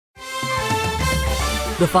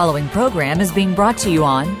The following program is being brought to you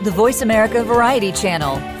on the Voice America Variety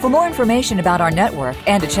Channel. For more information about our network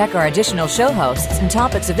and to check our additional show hosts and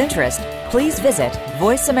topics of interest, please visit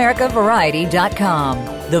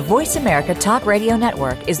voiceamericavariety.com. The Voice America Talk Radio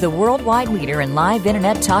Network is the worldwide leader in live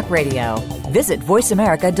Internet talk radio. Visit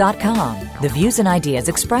voiceamerica.com. The views and ideas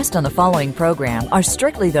expressed on the following program are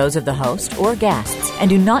strictly those of the host or guests and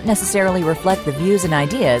do not necessarily reflect the views and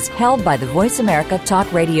ideas held by the Voice America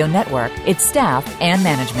Talk Radio Network, its staff, and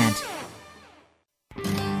management.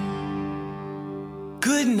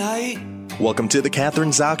 Good night. Welcome to the Kathryn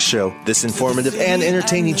Zox Show. This informative and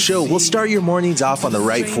entertaining show will start your mornings off on the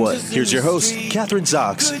right foot. Here's your host, Kathryn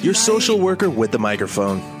Zox, your social worker with the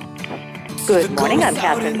microphone. Good morning. I'm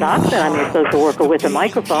Kathryn Zox, and I'm your social worker with a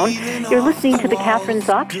microphone. You're listening to the Kathryn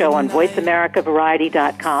Zox Show on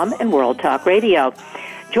VoiceAmericaVariety.com and World Talk Radio.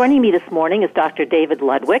 Joining me this morning is Dr. David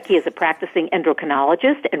Ludwig. He is a practicing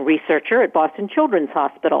endocrinologist and researcher at Boston Children's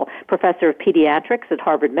Hospital, professor of pediatrics at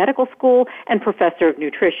Harvard Medical School, and professor of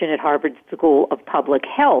nutrition at Harvard School of Public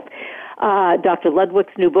Health. Dr.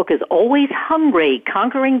 Ludwig's new book is Always Hungry,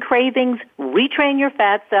 Conquering Cravings, Retrain Your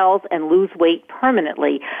Fat Cells, and Lose Weight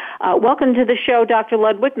Permanently. Welcome to the show, Dr.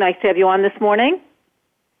 Ludwig. Nice to have you on this morning.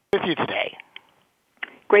 With you today.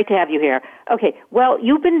 Great to have you here. Okay, well,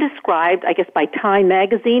 you've been described, I guess, by Time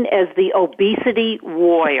Magazine as the obesity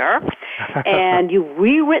warrior, and you've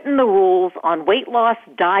rewritten the rules on weight loss,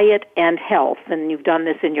 diet, and health, and you've done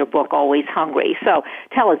this in your book, Always Hungry. So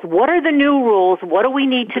tell us, what are the new rules? What do we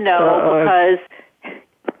need to know?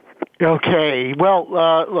 Okay, well,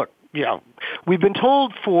 look, we've been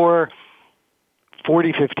told for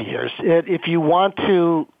 40, 50 years, if you want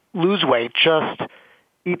to lose weight, just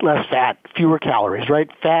eat less fat, fewer calories, right?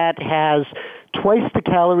 Fat has twice the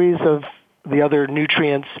calories of the other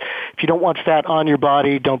nutrients. If you don't want fat on your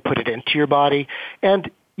body, don't put it into your body.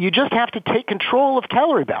 And you just have to take control of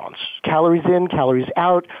calorie balance. Calories in, calories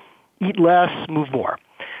out, eat less, move more.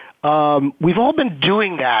 We've all been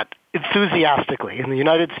doing that enthusiastically in the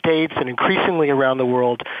United States and increasingly around the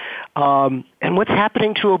world. And what's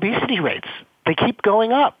happening to obesity rates? They keep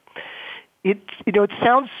going up. It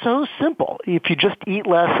sounds so simple. If you just eat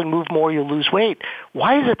less and move more, you'll lose weight.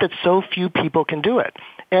 Why is it that so few people can do it?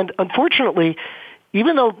 And unfortunately,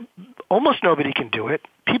 even though almost nobody can do it,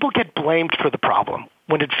 people get blamed for the problem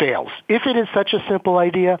when it fails. If it is such a simple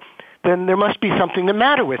idea, then there must be something the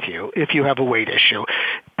matter with you if you have a weight issue.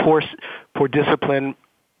 Poor discipline,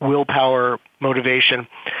 willpower, motivation.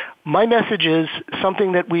 My message is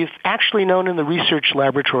something that we've actually known in the research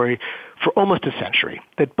laboratory for almost a century,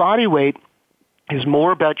 that body weight is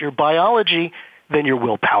more about your biology than your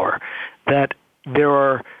willpower, that there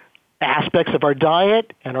are aspects of our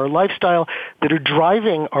diet and our lifestyle that are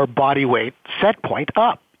driving our body weight set point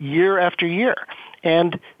up year after year.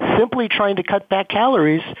 And simply trying to cut back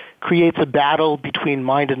calories creates a battle between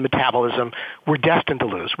mind and metabolism we're destined to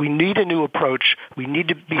lose. We need a new approach. We need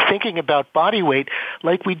to be thinking about body weight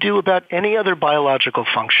like we do about any other biological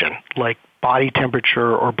function, like body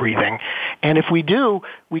temperature or breathing. And if we do,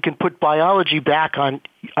 we can put biology back on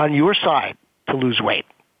your side to lose weight.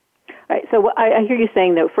 Right, so I hear you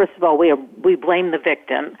saying that, first of all, we blame the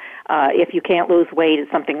victim. If you can't lose weight,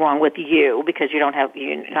 it's something wrong with you because you're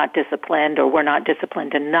not disciplined or we're not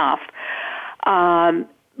disciplined enough.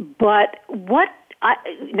 But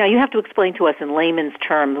now you have to explain to us in layman's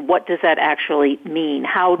terms, what does that actually mean?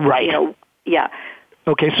 How, right. Yeah.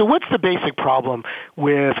 Okay, so what's the basic problem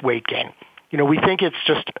with weight gain? We think it's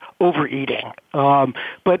just overeating.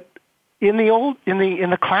 But in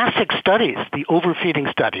the classic studies, the overfeeding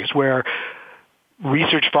studies, where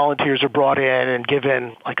research volunteers are brought in and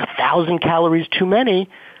given like 1,000 calories too many,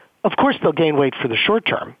 of course they'll gain weight for the short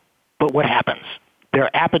term. But what happens?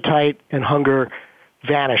 Their appetite and hunger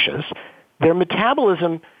vanishes. Their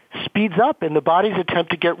metabolism speeds up in the body's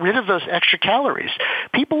attempt to get rid of those extra calories.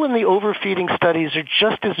 People in the overfeeding studies are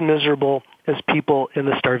just as miserable as people in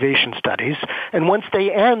the starvation studies. And once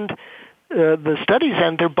they end, the studies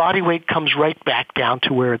end, their body weight comes right back down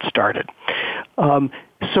to where it started.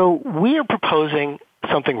 So we are proposing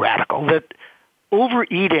something radical, that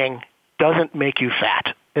overeating doesn't make you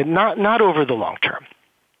fat, and not over the long term.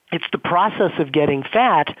 It's the process of getting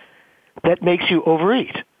fat that makes you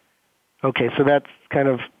overeat. Okay, so that kind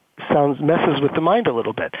of messes with the mind a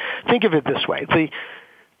little bit. Think of it this way.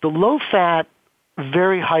 The low-fat,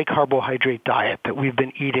 very high-carbohydrate diet that we've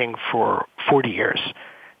been eating for 40 years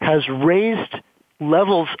has raised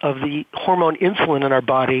levels of the hormone insulin in our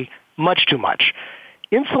body much too much.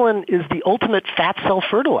 Insulin is the ultimate fat cell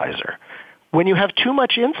fertilizer. When you have too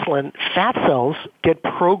much insulin, fat cells get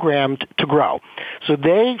programmed to grow. So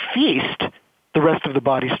they feast, the rest of the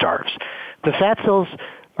body starves. The fat cells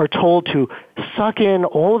are told to suck in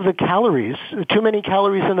all of the calories, too many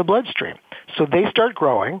calories in the bloodstream. So they start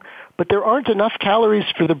growing, but there aren't enough calories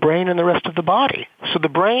for the brain and the rest of the body. So the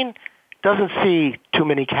brain doesn't see too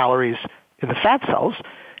many calories in the fat cells.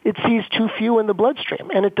 It sees too few in the bloodstream,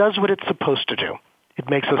 and it does what it's supposed to do. It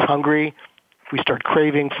makes us hungry, we start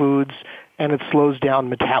craving foods, and it slows down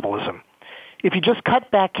metabolism. If you just cut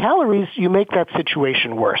back calories, you make that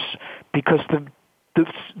situation worse because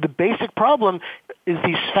the basic problem is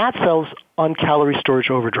these fat cells on calorie storage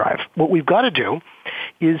overdrive. What we've got to do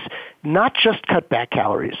is not just cut back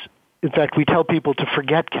calories. In fact, we tell people to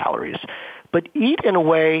forget calories, but eat in a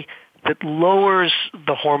way that lowers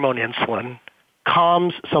the hormone insulin,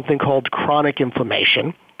 calms something called chronic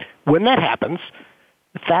inflammation. When that happens,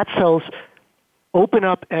 the fat cells open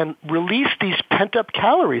up and release these pent-up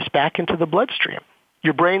calories back into the bloodstream.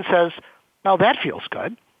 Your brain says, "Oh, that feels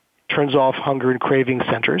good." Turns off hunger and craving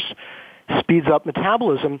centers, speeds up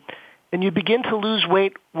metabolism, and you begin to lose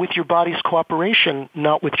weight with your body's cooperation,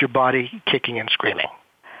 not with your body kicking and screaming.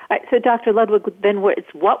 All right, so Dr. Ludwig, then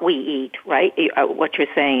it's what we eat, right? What you're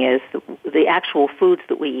saying is the actual foods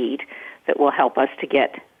that we eat that will help us to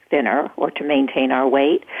get thinner or to maintain our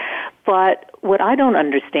weight. But what I don't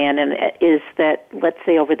understand is that, let's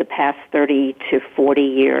say over the past 30 to 40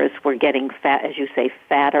 years, we're getting fat, as you say,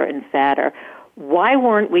 fatter and fatter. Why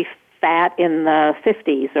weren't we fat in the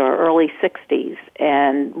 50s or early 60s,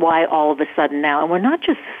 and why all of a sudden now? And we're not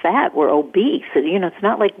just fat, we're obese. It's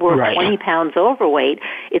not like we're 20 pounds overweight.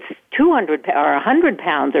 It's 200 or 100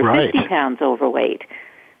 pounds or 50 pounds overweight.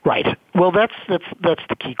 Right. Well, that's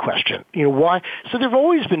the key question. Why? So there have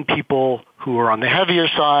always been people who are on the heavier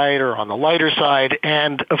side or on the lighter side,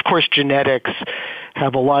 and of course genetics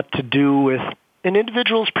have a lot to do with an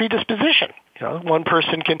individual's predisposition. One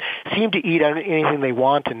person can seem to eat anything they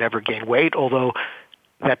want and never gain weight, although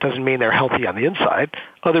that doesn't mean they're healthy on the inside.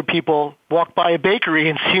 Other people walk by a bakery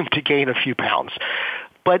and seem to gain a few pounds.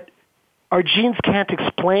 But our genes can't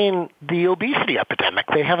explain the obesity epidemic.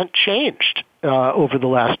 They haven't changed over the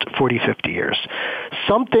last 40, 50 years.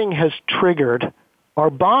 Something has triggered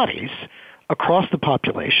our bodies across the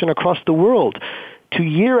population, across the world, to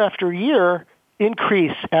year after year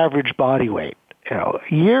increase average body weight,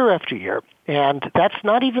 year after year. And that's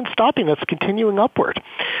not even stopping. That's continuing upward.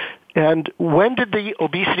 And when did the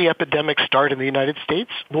obesity epidemic start in the United States?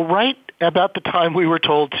 Well, right about the time we were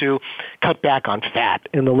told to cut back on fat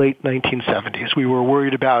in the late 1970s. We were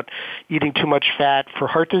worried about eating too much fat for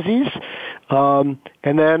heart disease. And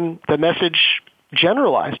then the message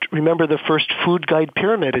generalized. Remember the first food guide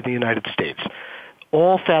pyramid in the United States.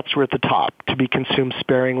 All fats were at the top to be consumed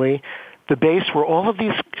sparingly. The base were all of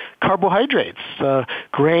these carbohydrates,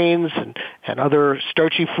 grains and other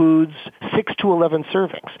starchy foods, 6 to 11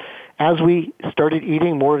 servings. As we started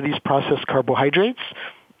eating more of these processed carbohydrates,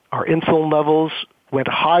 our insulin levels went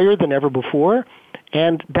higher than ever before,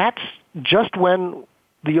 and that's just when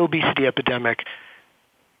the obesity epidemic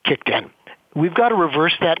kicked in. We've got to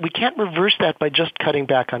reverse that. We can't reverse that by just cutting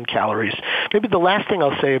back on calories. Maybe the last thing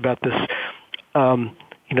I'll say about this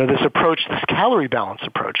this approach, this calorie balance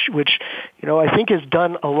approach, which, I think has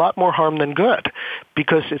done a lot more harm than good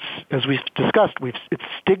because it's, as we've discussed, it's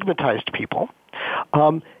stigmatized people.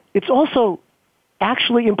 It's also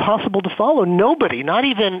actually impossible to follow. Nobody, not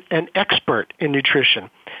even an expert in nutrition,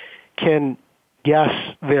 can guess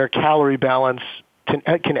their calorie balance,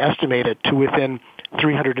 can estimate it to within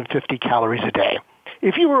 350 calories a day.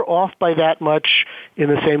 If you were off by that much in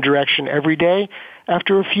the same direction every day,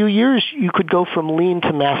 after a few years, you could go from lean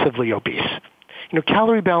to massively obese.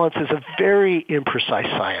 Calorie balance is a very imprecise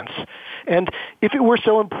science. And if it were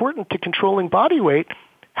so important to controlling body weight,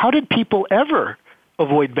 how did people ever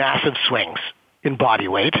avoid massive swings in body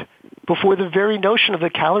weight before the very notion of the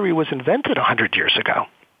calorie was invented 100 years ago?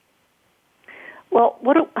 Well,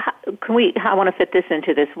 I want to fit this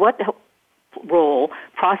into this. What role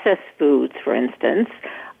processed foods, for instance,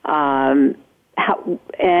 and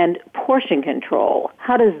portion control,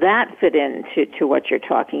 how does that fit into what you're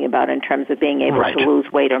talking about in terms of being able to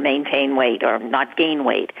lose weight or maintain weight or not gain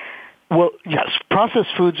weight? Well, yes, processed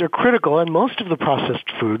foods are critical, and most of the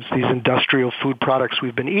processed foods, these industrial food products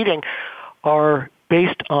we've been eating, are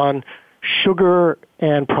based on sugar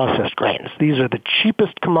and processed grains. These are the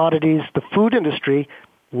cheapest commodities. The food industry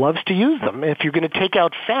loves to use them. If you're going to take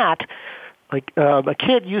out fat, like a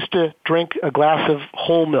kid used to drink a glass of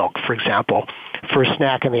whole milk, for example, for a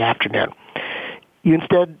snack in the afternoon. You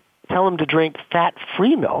instead tell them to drink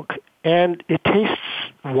fat-free milk, and it tastes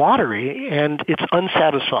watery, and it's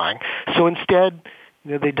unsatisfying. So instead,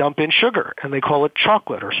 they dump in sugar, and they call it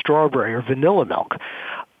chocolate or strawberry or vanilla milk.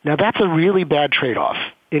 Now, that's a really bad trade-off,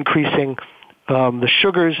 increasing the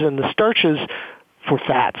sugars and the starches for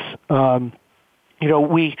fats. As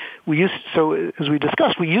we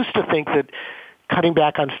discussed, we used to think that cutting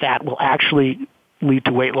back on fat will actually lead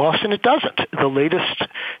to weight loss, and it doesn't. The latest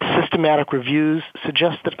systematic reviews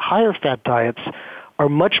suggest that higher fat diets are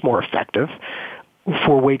much more effective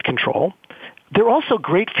for weight control. They're also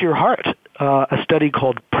great for your heart. A study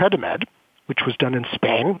called Predimed, which was done in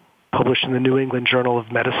Spain, published in the New England Journal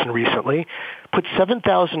of Medicine recently, put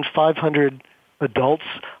 7,500 adults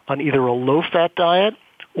on either a low-fat diet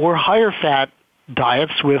or higher-fat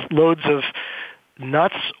diets with loads of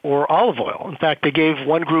nuts or olive oil. In fact, they gave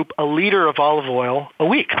one group a liter of olive oil a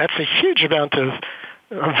week. That's a huge amount of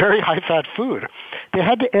very high-fat food. They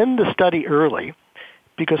had to end the study early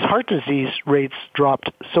because heart disease rates dropped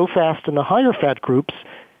so fast in the higher-fat groups,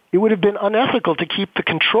 it would have been unethical to keep the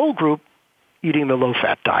control group eating the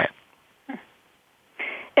low-fat diet.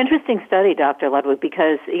 Interesting study, Dr. Ludwig,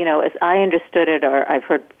 because, as I understood it, or I've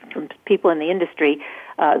heard from people in the industry,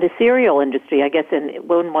 the cereal industry, I guess,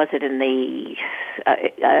 when was it in the,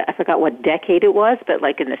 I forgot what decade it was, but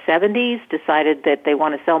like in the 70s, decided that they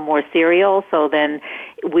want to sell more cereal. So then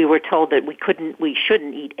we were told that we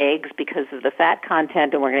shouldn't eat eggs because of the fat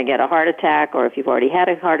content, and we're going to get a heart attack, or if you've already had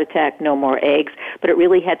a heart attack, no more eggs. But it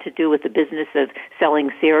really had to do with the business of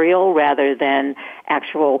selling cereal rather than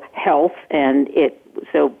actual health, and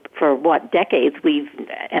so for decades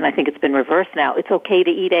and I think it's been reversed now, it's okay to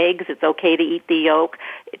eat eggs, it's okay to eat the yolk.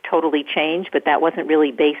 It totally changed, but that wasn't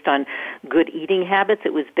really based on good eating habits.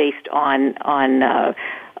 It was based on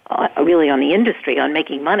really on the industry, on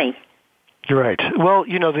making money. You're right. Well,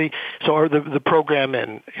 the program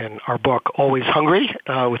in our book, Always Hungry,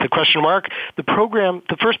 with a question mark, the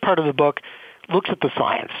first part of the book looks at the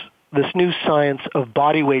science, this new science of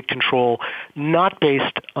body weight control, not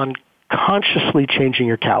based on consciously changing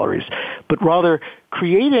your calories, but rather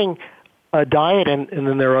creating a diet, and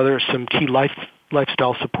then there are some key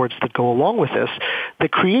lifestyle supports that go along with this,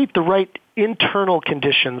 that create the right internal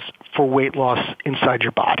conditions for weight loss inside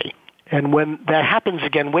your body. And when that happens,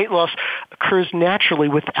 again, weight loss occurs naturally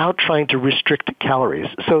without trying to restrict calories.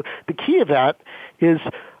 So the key of that is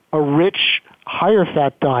a rich, higher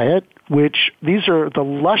fat diet, which these are the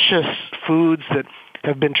luscious foods that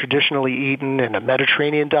have been traditionally eaten in a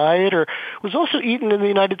Mediterranean diet, or was also eaten in the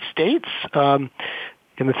United States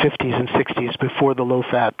in the 50s and 60s before the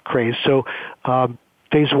low-fat craze. So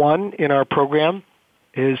phase one in our program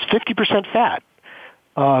is 50% fat.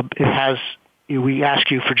 We ask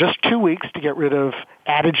you for just 2 weeks to get rid of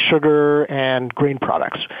added sugar and grain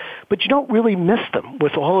products, but you don't really miss them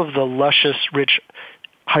with all of the luscious, rich,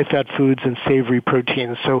 high-fat foods and savory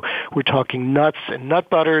proteins. So we're talking nuts and nut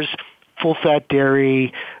butters, full-fat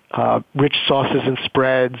dairy, rich sauces and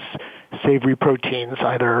spreads, savory proteins,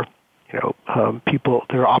 either,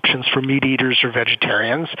 there are options for meat eaters or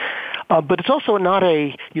vegetarians. But it's also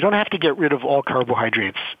you don't have to get rid of all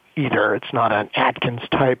carbohydrates either. It's not an Atkins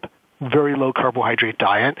type, very low carbohydrate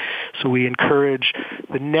diet. So we encourage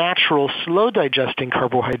the natural, slow digesting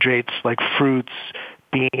carbohydrates like fruits,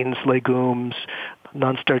 beans, legumes,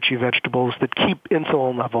 non-starchy vegetables that keep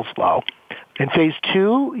insulin levels low. In phase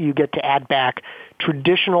two, you get to add back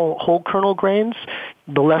traditional whole kernel grains,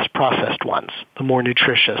 the less processed ones, the more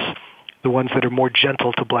nutritious, the ones that are more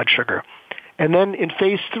gentle to blood sugar. And then in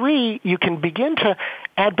phase three, you can begin to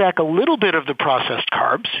add back a little bit of the processed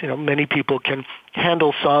carbs. Many people can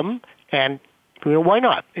handle some, and why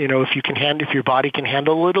not? If your body can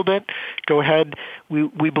handle a little bit, go ahead.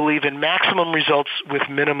 We believe in maximum results with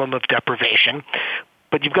minimum of deprivation,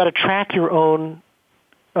 but you've got to track your own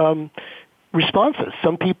responses.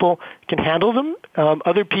 Some people can handle them.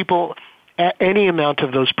 Other people, any amount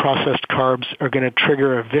of those processed carbs are going to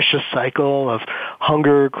trigger a vicious cycle of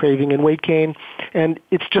hunger, craving, and weight gain, and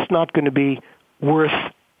it's just not going to be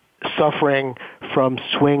worth suffering from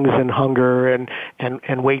swings in hunger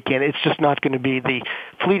and weight gain. It's just not going to be the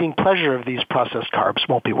fleeting pleasure of these processed carbs.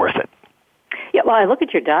 Won't be worth it. Yeah, well, I look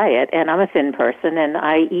at your diet, and I'm a thin person, and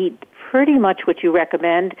I eat pretty much what you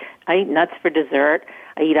recommend. I eat nuts for dessert.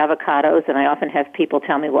 I eat avocados, and I often have people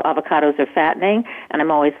tell me, well, avocados are fattening, and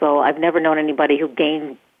I'm always, well, I've never known anybody who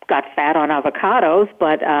got fat on avocados,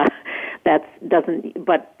 but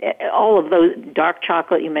but all of those, dark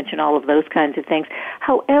chocolate, you mentioned all of those kinds of things.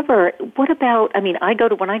 However, what about, when I go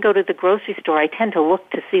to the grocery store, I tend to look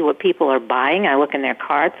to see what people are buying. I look in their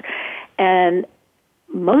carts, and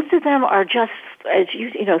most of them are just,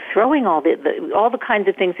 throwing all the kinds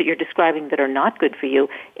of things that you're describing that are not good for you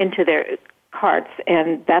into their carts,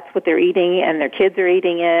 and that's what they're eating, and their kids are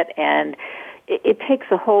eating it, and it takes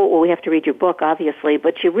a whole, we have to read your book, obviously,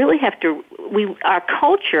 but you really have to, our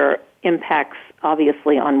culture impacts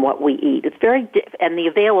obviously, on what we eat. It's and the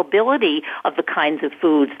availability of the kinds of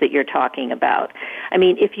foods that you're talking about. I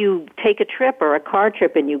mean, if you take a trip or a car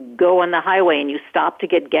trip and you go on the highway and you stop to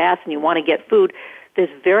get gas and you want to get food, there's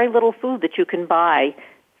very little food that you can buy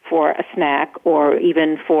for a snack or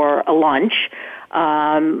even for a lunch.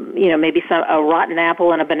 Maybe a rotten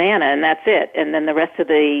apple and a banana, and that's it. And then the rest of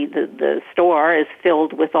the store is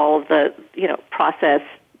filled with all of the, processed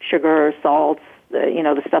sugar, salts,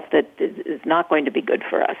 the stuff that is not going to be good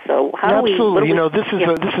for us. So how do we... Absolutely.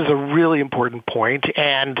 This is a really important point,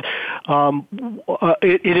 and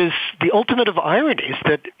it is the ultimate of ironies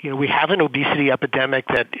that, we have an obesity epidemic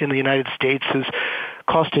that in the United States is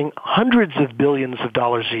costing hundreds of billions of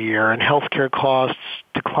dollars a year, and healthcare costs,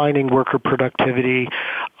 declining worker productivity. This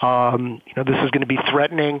is going to be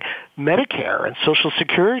threatening Medicare and Social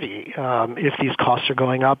Security if these costs are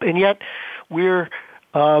going up, and yet we're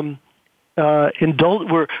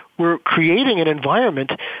creating an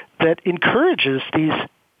environment that encourages these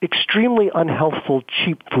extremely unhealthful,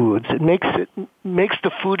 cheap foods. It makes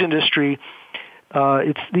the food industry.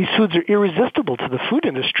 These foods are irresistible to the food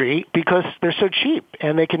industry because they're so cheap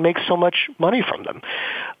and they can make so much money from them.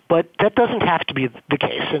 But that doesn't have to be the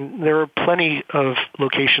case, and there are plenty of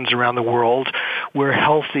locations around the world where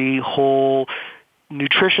healthy, whole,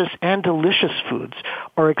 nutritious, and delicious foods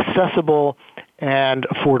are accessible and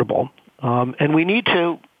affordable. And we need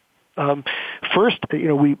to, first,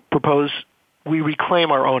 we propose we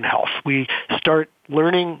reclaim our own health. We start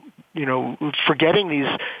learning, forgetting these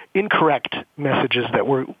incorrect messages that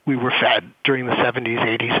we were fed during the 70s,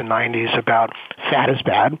 80s, and 90s about fat is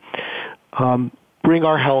bad. Bring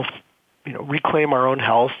our health, reclaim our own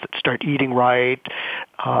health, start eating right,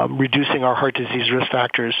 reducing our heart disease risk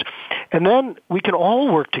factors. And then we can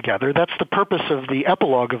all work together. That's the purpose of the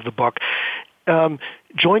epilogue of the book.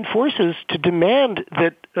 Join forces to demand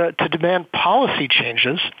policy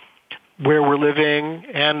changes where we're living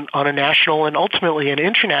and on a national and ultimately an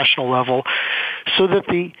international level, so that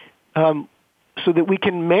we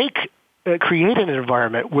can create an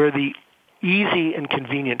environment where the easy and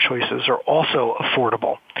convenient choices are also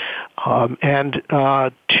affordable. And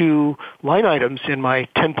 2 line items in my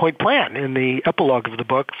 10-point plan in the epilogue of the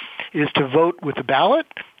book is to vote with the ballot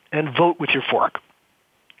and vote with your fork.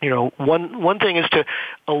 One thing is to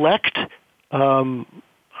elect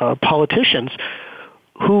politicians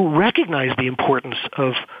who recognize the importance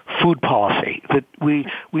of food policy, that we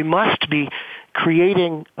must be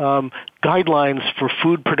creating guidelines for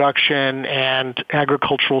food production and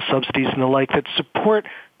agricultural subsidies and the like that support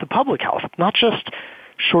the public health, not just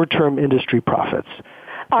short-term industry profits.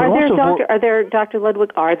 Dr.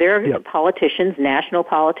 Ludwig, are there politicians, national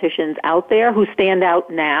politicians out there who stand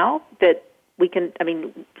out now that we can,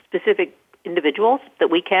 specific individuals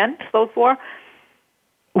that we can vote for?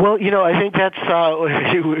 Well, I think that's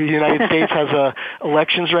the United States has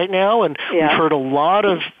elections right now, and we've heard a lot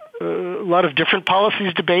of different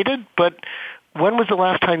policies debated. But when was the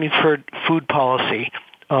last time you've heard food policy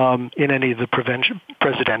in any of the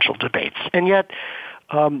presidential debates? And yet,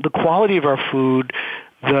 the quality of our food,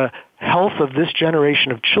 the health of this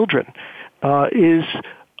generation of children, is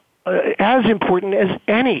as important as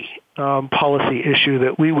any policy issue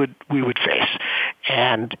that we would face.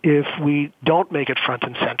 And if we don't make it front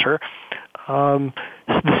and center,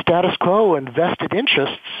 the status quo and vested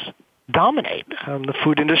interests dominate. The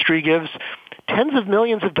food industry gives tens of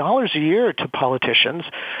millions of dollars a year to politicians,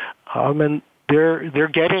 and they're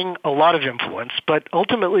getting a lot of influence. But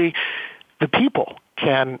ultimately, the people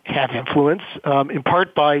can have influence, in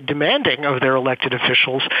part by demanding of their elected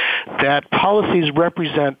officials that policies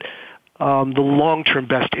represent the long-term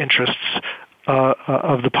best interests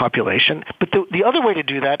of the population. But the other way to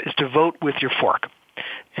do that is to vote with your fork.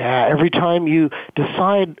 Every time you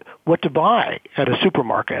decide what to buy at a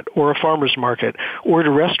supermarket or a farmer's market or at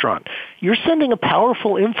a restaurant, you're sending a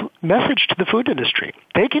powerful message to the food industry.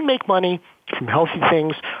 They can make money from healthy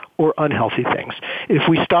things or unhealthy things. If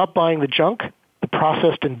we stop buying the junk, the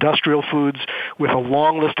processed industrial foods with a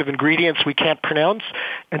long list of ingredients we can't pronounce,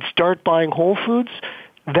 and start buying whole foods,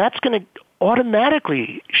 that's going to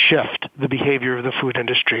automatically shift the behavior of the food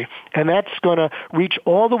industry, and that's going to reach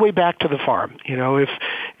all the way back to the farm. If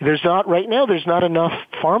there's not enough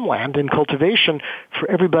farmland and cultivation for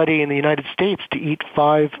everybody in the United States to eat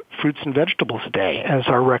 5 fruits and vegetables a day, as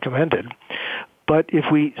are recommended. But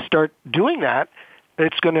if we start doing that,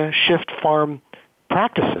 it's going to shift farm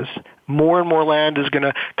practices. More and more land is going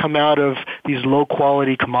to come out of these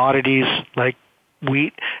low-quality commodities like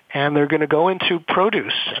wheat, and they're going to go into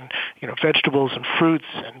produce and vegetables and fruits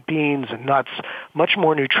and beans and nuts, much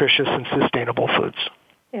more nutritious and sustainable foods.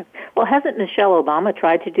 Yeah. Well, hasn't Michelle Obama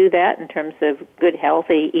tried to do that in terms of good,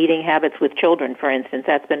 healthy eating habits with children, for instance?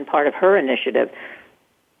 That's been part of her initiative.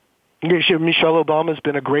 Michelle Obama has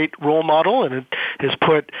been a great role model, and it has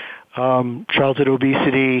put childhood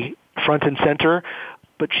obesity front and center.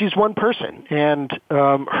 But she's one person, and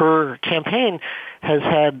her campaign has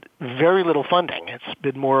had very little funding. It's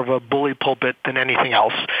been more of a bully pulpit than anything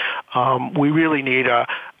else. We really need a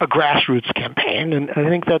grassroots campaign, and I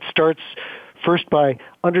think that starts first by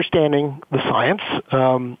understanding the science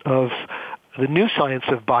of the new science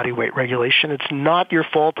of body weight regulation. It's not your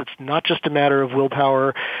fault. It's not just a matter of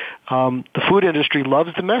willpower. The food industry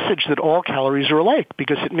loves the message that all calories are alike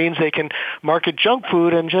because it means they can market junk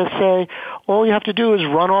food and just say, all you have to do is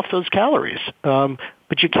run off those calories.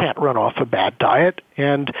 But you can't run off a bad diet.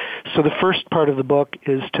 And so the first part of the book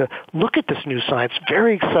is to look at this new science,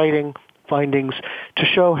 very exciting findings to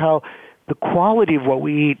show how the quality of what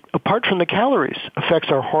we eat, apart from the calories, affects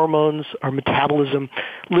our hormones, our metabolism,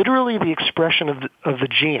 literally the expression of the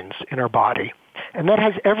genes in our body. And that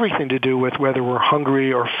has everything to do with whether we're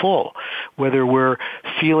hungry or full, whether we're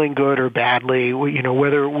feeling good or badly,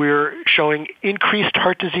 whether we're showing increased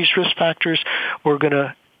heart disease risk factors or going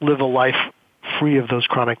to live a life free of those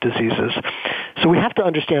chronic diseases. So we have to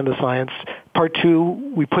understand the science. Part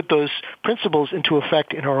two, we put those principles into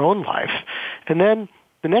effect in our own life. And then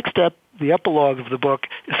the next step, the epilogue of the book,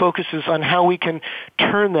 focuses on how we can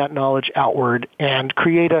turn that knowledge outward and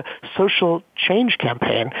create a social change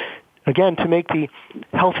campaign, again, to make the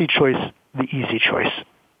healthy choice the easy choice.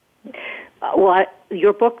 Well,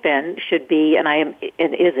 your book then should be, and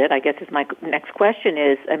is it? I guess is my next question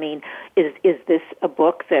is, is this a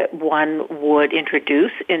book that one would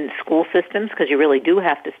introduce in school systems? Because you really do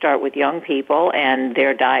have to start with young people and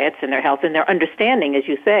their diets and their health and their understanding, as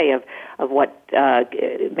you say, of what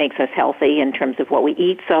makes us healthy in terms of what we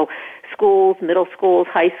eat. So schools, middle schools,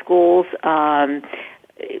 high schools,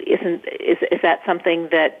 is that something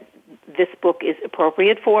that this book is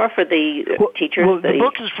appropriate for the teachers? Well, the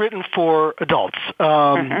book is written for adults,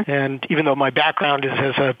 and even though my background is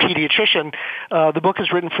as a pediatrician, the book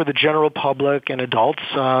is written for the general public and adults.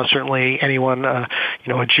 Certainly anyone, a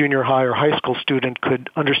junior high or high school student could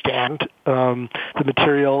understand the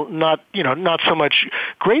material, not so much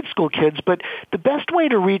grade school kids, but the best way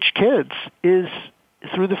to reach kids is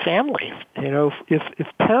through the family. If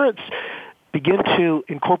parents begin to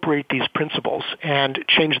incorporate these principles and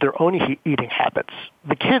change their own eating habits,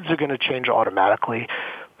 the kids are going to change automatically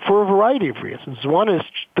for a variety of reasons. One is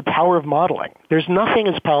the power of modeling. There's nothing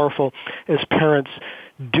as powerful as parents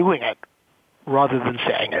doing it rather than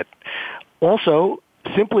saying it. Also,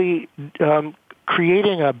 simply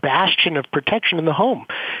creating a bastion of protection in the home.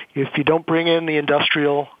 If you don't bring in the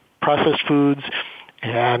industrial processed foods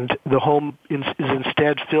and the home is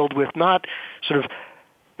instead filled with not sort of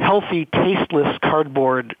healthy, tasteless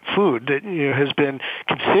cardboard food that has been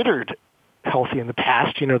considered healthy in the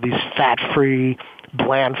past, these fat-free,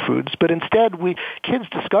 bland foods. But instead, kids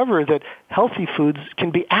discover that healthy foods can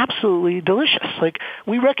be absolutely delicious. Like,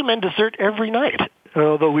 we recommend dessert every night,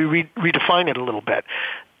 although we redefine it a little bit.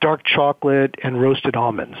 Dark chocolate and roasted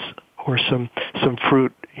almonds, or some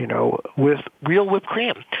fruit, with real whipped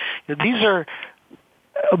cream. These are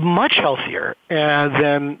much healthier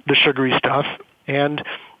than the sugary stuff, and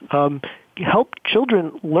help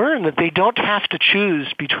children learn that they don't have to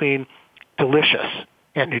choose between delicious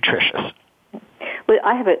and nutritious. Well,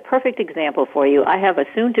 I have a perfect example for you. I have a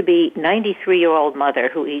soon-to-be 93-year-old mother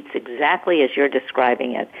who eats exactly as you're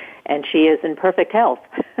describing it, and she is in perfect health.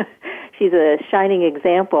 She's a shining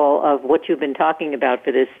example of what you've been talking about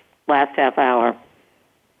for this last half hour.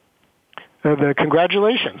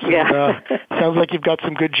 Congratulations. Yeah. Sounds like you've got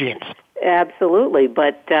some good genes. Absolutely,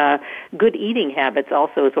 but good eating habits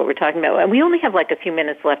also is what we're talking about. And we only have like a few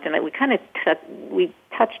minutes left, and we kind of we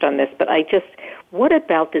touched on this, but what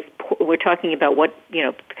about this? We're talking about what,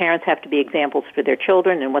 parents have to be examples for their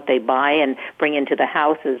children, and what they buy and bring into the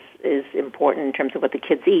house is important in terms of what the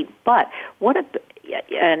kids eat. But what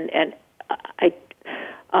I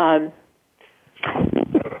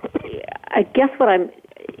guess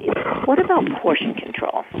what about portion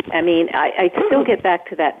control? I still get back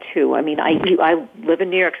to that too. I live in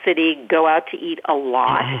New York City, go out to eat a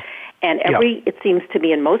lot, and it seems to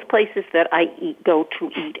be in most places that I go to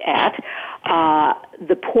eat at,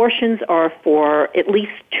 the portions are for at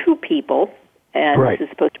least two people, and this is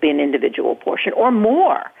supposed to be an individual portion or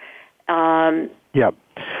more. I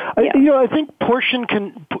think portion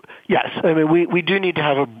can. Yes, we do need to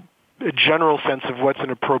have a general sense of what's an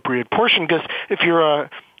appropriate portion, because if you're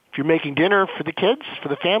making dinner for the kids, for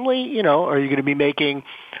the family, are you going to be making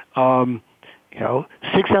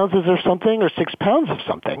 6 ounces of something or 6 pounds of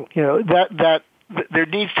something. That there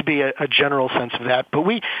needs to be a general sense of that. But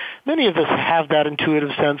many of us have that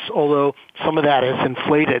intuitive sense, although some of that is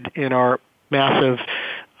inflated in our massive,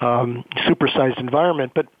 supersized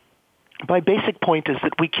environment. But my basic point is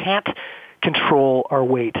that we can't control our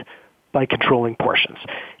weight by controlling portions.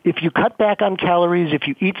 If you cut back on calories, if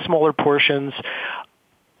you eat smaller portions,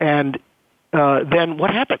 and then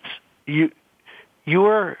what happens?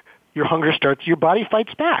 Your hunger starts, your body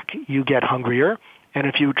fights back. You get hungrier, and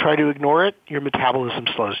if you try to ignore it, your metabolism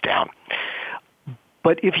slows down.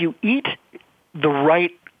 But if you eat the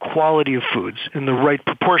right quality of foods in the right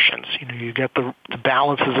proportions, you get the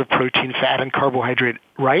balances of protein, fat, and carbohydrate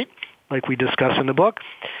right, like we discuss in the book,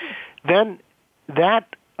 then that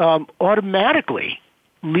automatically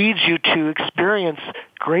leads you to experience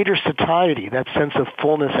greater satiety, that sense of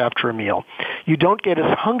fullness after a meal. You don't get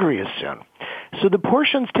as hungry as soon. So the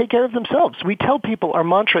portions take care of themselves. We tell people our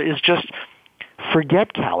mantra is just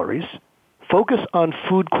forget calories, focus on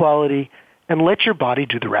food quality, and let your body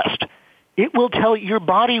do the rest. Your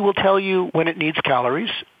body will tell you when it needs calories,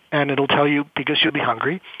 and it'll tell you because you'll be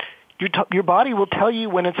hungry. Your body will tell you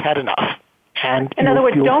when it's had enough. And in other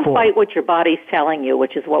words, don't full. fight what your body's telling you,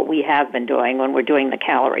 which is what we have been doing when we're doing the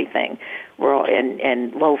calorie thing. We're all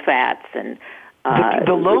in low fats and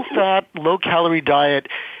the low fat, low calorie diet.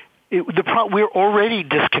 We're already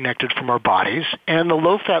disconnected from our bodies, and the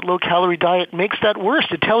low fat, low calorie diet makes that worse.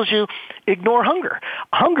 It tells you ignore hunger.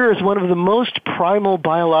 Hunger is one of the most primal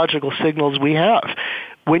biological signals we have.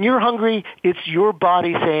 When you're hungry, it's your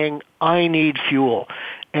body saying, I need fuel.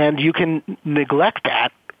 And you can neglect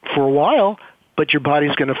that for a while, but your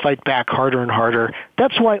body's going to fight back harder and harder.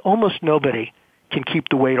 That's why almost nobody can keep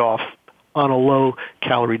the weight off on a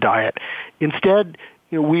low-calorie diet. Instead,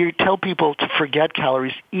 we tell people to forget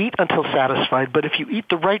calories, eat until satisfied, but if you eat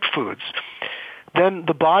the right foods, then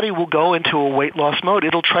the body will go into a weight loss mode.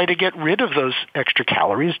 It'll try to get rid of those extra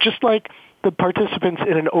calories, just like the participants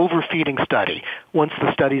in an overfeeding study. Once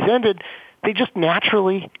the study's ended, they just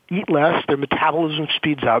naturally eat less, their metabolism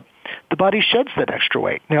speeds up, the body sheds that extra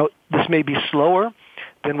weight. Now, this may be slower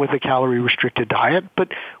than with a calorie-restricted diet,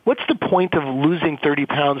 but what's the point of losing 30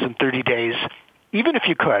 pounds in 30 days, even if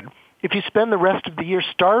you could, if you spend the rest of the year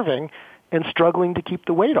starving and struggling to keep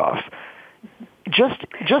the weight off? Just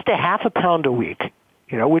a half a pound a week,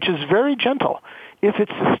 which is very gentle, if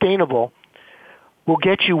it's sustainable, will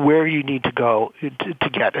get you where you need to go to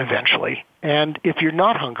get eventually. And if you're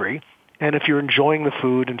not hungry, and if you're enjoying the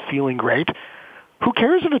food and feeling great, who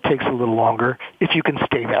cares if it takes a little longer if you can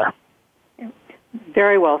stay there?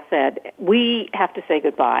 Very well said. We have to say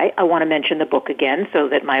goodbye. I want to mention the book again so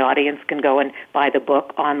that my audience can go and buy the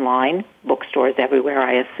book online, bookstores everywhere,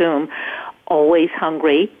 I assume. Always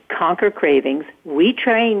Hungry, Conquer Cravings,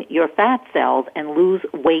 Retrain Your Fat Cells, and Lose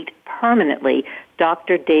Weight Permanently.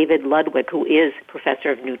 Dr. David Ludwig, who is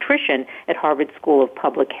professor of nutrition at Harvard School of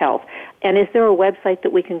Public Health. And is there a website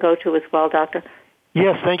that we can go to as well, Doctor?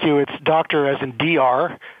 Yes, thank you. It's Dr. as in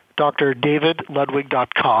DR,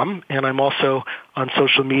 drdavidludwig.com, and I'm also on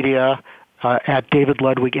social media at David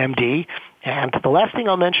Ludwig MD. And the last thing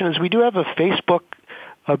I'll mention is we do have a Facebook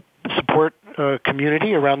support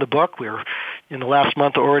community around the book. We're, in the last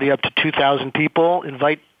month, already up to 2,000 people.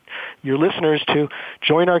 Invite your listeners to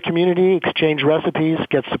join our community, exchange recipes,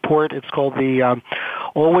 get support. It's called the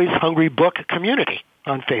Always Hungry Book Community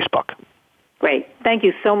on Facebook. Great. Thank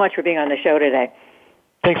you so much for being on the show today.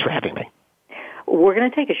 Thanks for having me. We're going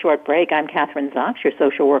to take a short break. I'm Kathryn Zox, your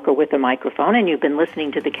social worker with a microphone, and you've been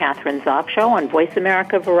listening to The Kathryn Zox Show on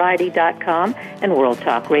VoiceAmericaVariety.com and World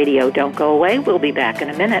Talk Radio. Don't go away. We'll be back in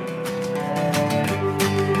a minute.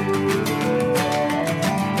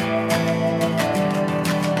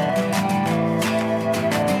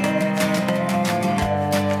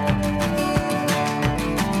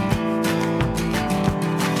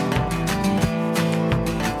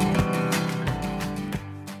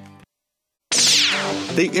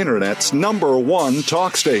 The Internet's #1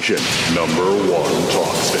 talk station. #1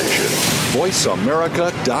 talk station.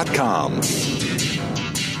 VoiceAmerica.com.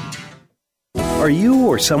 Are you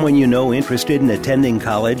or someone you know interested in attending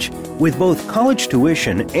college? With both college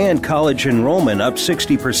tuition and college enrollment up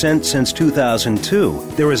 60% since 2002,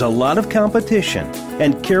 there is a lot of competition,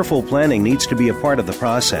 and careful planning needs to be a part of the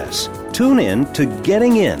process. Tune in to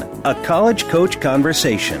Getting In, a college coach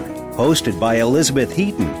conversation, hosted by Elizabeth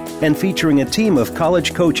Heaton and featuring a team of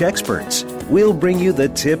college coach experts. We'll bring you the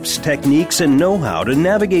tips, techniques, and know-how to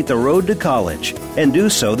navigate the road to college and do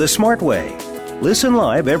so the smart way. Listen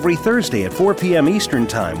live every Thursday at 4 p.m. Eastern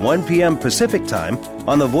Time, 1 p.m. Pacific Time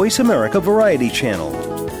on the Voice America Variety Channel.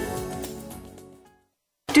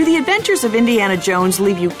 Do the adventures of Indiana Jones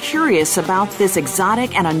leave you curious about this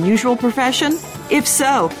exotic and unusual profession? If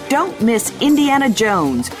so, don't miss Indiana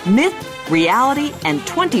Jones, Myth, Reality, and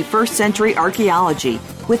 21st Century Archaeology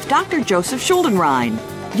with Dr. Joseph Schuldenrein.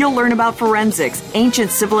 You'll learn about forensics, ancient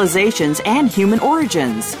civilizations, and human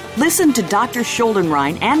origins. Listen to Dr.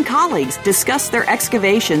 Schuldenrein and colleagues discuss their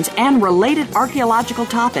excavations and related archaeological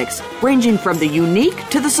topics, ranging from the unique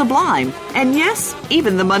to the sublime, and yes,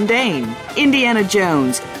 even the mundane. Indiana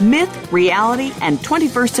Jones, Myth, Reality, and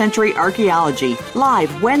 21st Century Archaeology,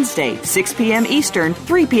 live Wednesday, 6 p.m. Eastern,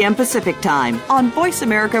 3 p.m. Pacific Time on Voice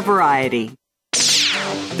America Variety.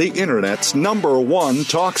 The Internet's #1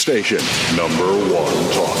 talk station.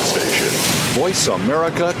 #1 talk station.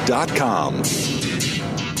 VoiceAmerica.com.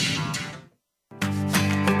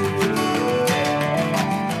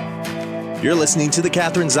 You're listening to The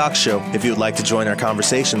Kathryn Zox Show. If you would like to join our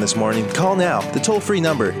conversation this morning, call now. The toll-free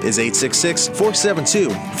number is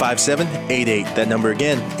 866-472-5788. That number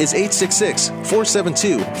again is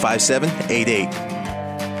 866-472-5788.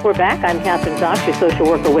 We're back. I'm Kathryn Zox, your social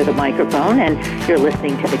worker with a microphone, and you're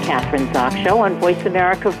listening to The Kathryn Zox Show on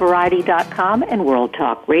VoiceAmericaVariety.com and World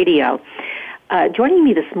Talk Radio. Joining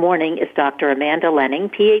me this morning is Dr. Amanda Lehning,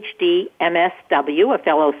 Ph.D., MSW, a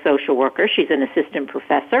fellow social worker. She's an assistant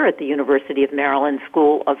professor at the University of Maryland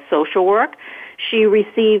School of Social Work. She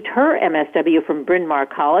received her MSW from Bryn Mawr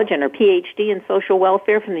College and her Ph.D. in social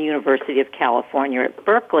welfare from the University of California at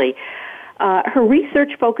Berkeley. Her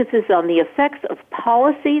research focuses on the effects of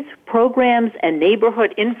policies, programs, and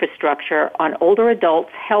neighborhood infrastructure on older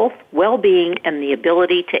adults' health, well-being, and the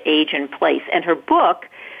ability to age in place. And her book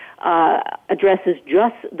addresses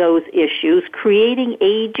just those issues, creating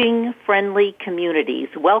aging-friendly communities.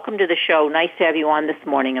 Welcome to the show. Nice to have you on this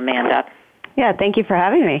morning, Amanda. Yeah, thank you for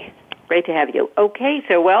having me. Great to have you. Okay,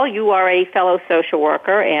 so, you are a fellow social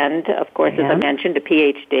worker and, of course, as I mentioned, a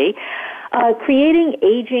Ph.D. Creating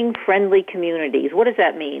aging-friendly communities. What does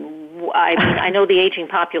that mean? I know the aging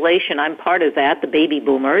population. I'm part of that, the baby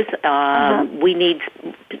boomers. We need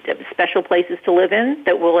special places to live in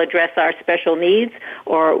that will address our special needs,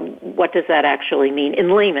 or what does that actually mean in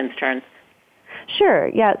layman's terms? Sure,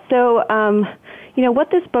 yeah. So, what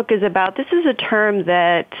this book is about, this is a term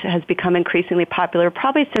that has become increasingly popular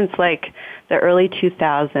probably since the early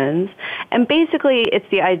 2000s. And basically it's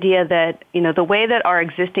the idea that, the way that our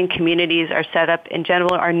existing communities are set up in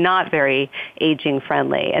general are not very aging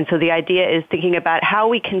friendly. And so the idea is thinking about how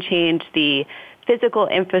we can change the physical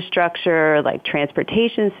infrastructure like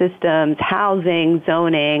transportation systems, housing,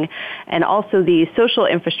 zoning, and also the social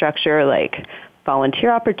infrastructure like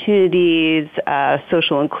volunteer opportunities,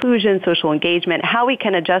 social inclusion, social engagement, how we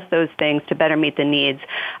can adjust those things to better meet the needs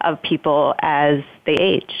of people as they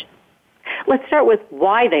age. Let's start with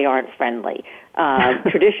why they aren't friendly.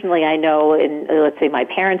 Traditionally, I know in, let's say, my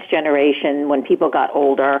parents' generation, when people got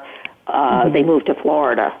older, they moved to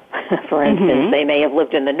Florida, for instance. They may have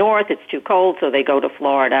lived in the north. It's too cold, so they go to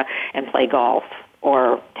Florida and play golf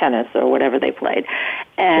or tennis or whatever they played.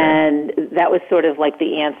 And that was sort of like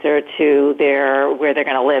the answer to where they're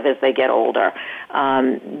going to live as they get older.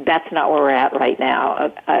 That's not where we're at right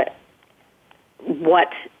now.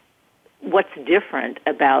 What's different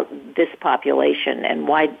about this population, and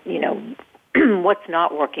why, what's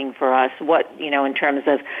not working for us? What, in terms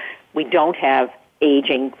of we don't have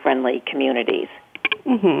aging-friendly communities?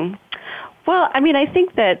 Well, I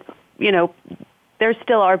think that, there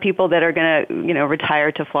still are people that are going to,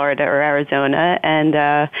 retire to Florida or Arizona, and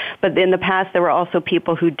but in the past there were also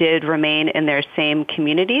people who did remain in their same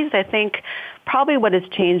communities. I think probably what has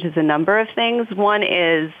changed is a number of things. One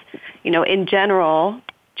is, in general,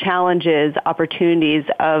 challenges, opportunities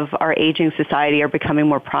of our aging society are becoming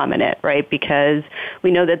more prominent, right? Because we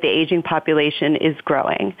know that the aging population is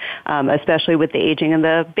growing, especially with the aging of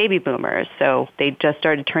the baby boomers. So they just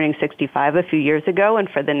started turning 65 a few years ago, and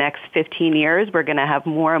for the next 15 years, we're going to have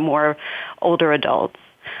more and more older adults.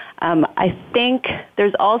 I think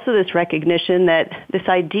there's also this recognition that this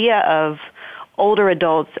idea of older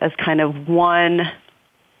adults as kind of one,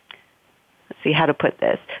 see how to put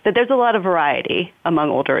this, that there's a lot of variety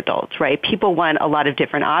among older adults, right? People want a lot of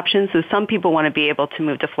different options. So some people want to be able to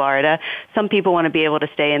move to Florida. Some people want to be able to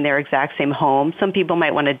stay in their exact same home. Some people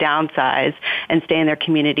might want to downsize and stay in their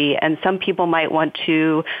community. And some people might want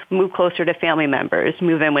to move closer to family members,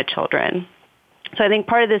 move in with children. So I think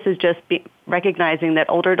part of this is just recognizing that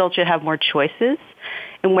older adults should have more choices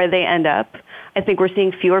in where they end up. I think we're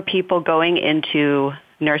seeing fewer people going into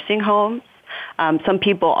nursing homes. Some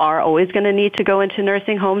people are always going to need to go into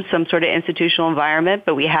nursing homes, some sort of institutional environment,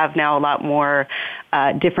 but we have now a lot more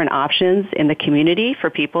different options in the community for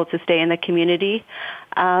people to stay in the community.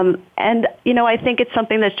 And, I think it's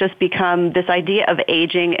something that's just become this idea of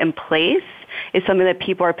aging in place is something that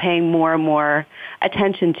people are paying more and more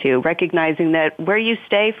attention to, recognizing that where you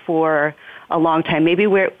stay for a long time, maybe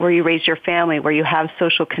where you raise your family, where you have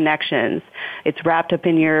social connections, it's wrapped up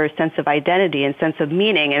in your sense of identity and sense of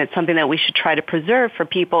meaning, and it's something that we should try to preserve for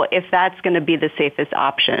people if that's going to be the safest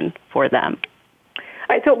option for them.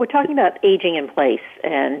 All right, so we're talking about aging in place,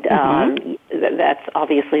 and that's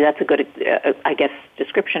a good,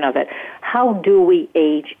 description of it. How do we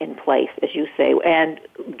age in place, as you say? And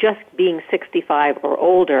just being 65 or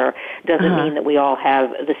older doesn't mean that we all have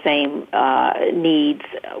the same needs,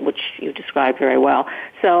 which you described very well.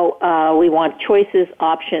 So we want choices,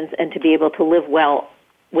 options, and to be able to live well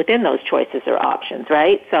within those choices or options,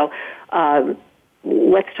 right? So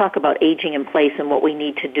let's talk about aging in place and what we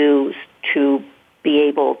need to do to be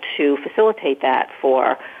able to facilitate that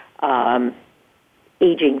for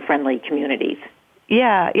aging-friendly communities.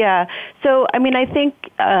 Yeah. So, I think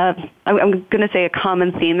I'm going to say a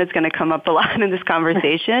common theme that's going to come up a lot in this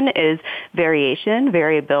conversation is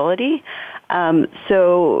variability.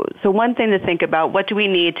 So one thing to think about, what do we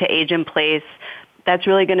need to age in place? That's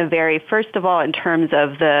really going to vary, first of all, in terms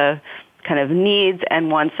of the kind of needs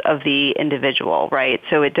and wants of the individual, right?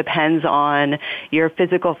 So it depends on your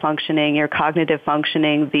physical functioning, your cognitive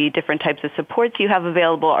functioning, the different types of supports you have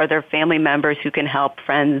available. Are there family members who can help,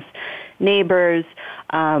 friends, neighbors?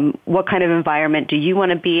 What kind of environment do you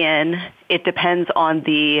want to be in? It depends on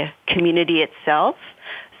the community itself.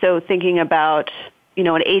 So thinking about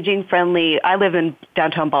an aging-friendly, I live in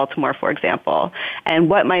downtown Baltimore, for example,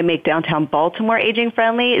 and what might make downtown Baltimore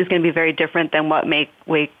aging-friendly is going to be very different than what makes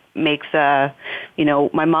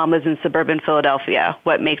my mom lives in suburban Philadelphia.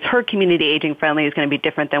 What makes her community aging friendly is going to be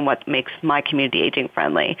different than what makes my community aging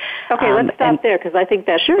friendly. Okay, let's stop there because I think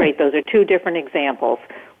that's great. Those are two different examples.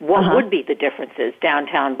 What would be the differences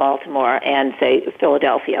downtown Baltimore and, say,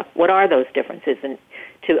 Philadelphia? What are those differences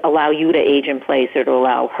to allow you to age in place or to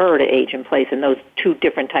allow her to age in place in those two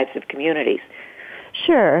different types of communities?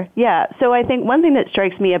 Sure, yeah. So I think one thing that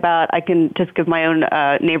strikes me about, I can just give my own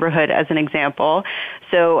neighborhood as an example.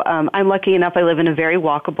 So I'm lucky enough, I live in a very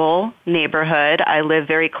walkable neighborhood. I live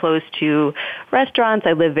very close to restaurants.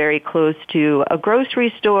 I live very close to a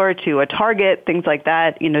grocery store, to a Target, things like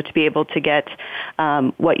that, to be able to get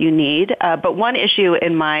what you need. But one issue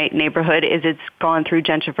in my neighborhood is it's gone through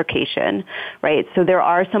gentrification, right? So there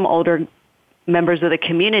are some older members of the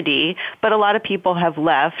community, but a lot of people have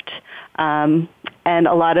left, and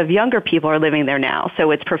a lot of younger people are living there now.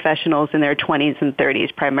 So it's professionals in their 20s and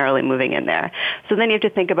 30s primarily moving in there. So then you have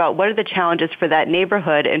to think about what are the challenges for that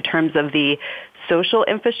neighborhood in terms of the social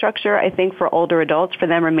infrastructure, I think, for older adults, for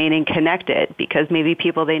them remaining connected, because maybe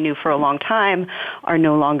people they knew for a long time are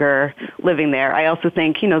no longer living there. I also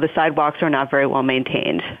think, the sidewalks are not very well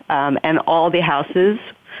maintained. And all the houses,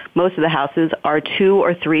 most of the houses are 2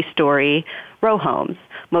 or 3 story row homes.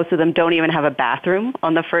 Most of them don't even have a bathroom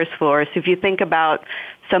on the first floor. So if you think about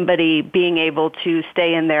somebody being able to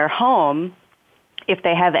stay in their home, if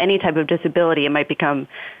they have any type of disability, it might become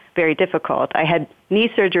very difficult. I had knee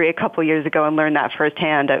surgery a couple years ago and learned that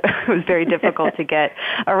firsthand. It was very difficult to get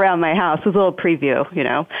around my house. It was a little preview,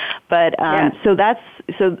 But so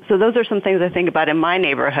those are some things I think about in my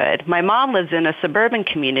neighborhood. My mom lives in a suburban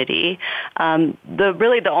community.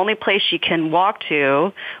 The only place she can walk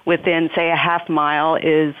to within, say, a half mile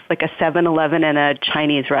is like a 7-Eleven and a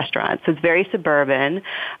Chinese restaurant. So it's very suburban.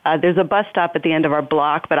 There's a bus stop at the end of our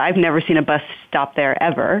block, but I've never seen a bus stop there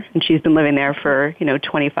ever. And she's been living there for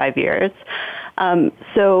 25 years.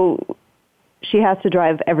 So she has to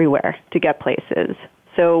drive everywhere to get places.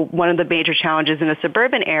 So one of the major challenges in a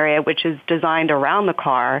suburban area, which is designed around the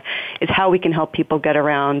car, is how we can help people get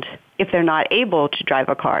around if they're not able to drive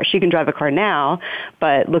a car. She can drive a car now,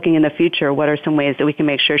 but looking in the future, what are some ways that we can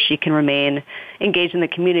make sure she can remain engaged in the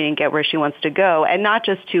community and get where she wants to go, and not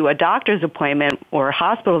just to a doctor's appointment or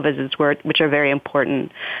hospital visits, which are very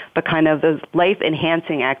important, but kind of those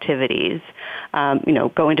life-enhancing activities,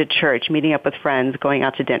 going to church, meeting up with friends, going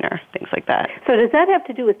out to dinner, things like that. So does that have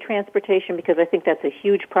to do with transportation? Because I think that's a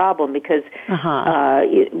huge problem because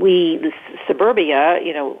suburbia,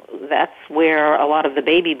 that's where a lot of the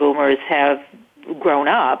baby boomers have grown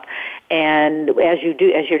up, and as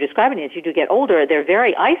you're describing it, as you do get older, they're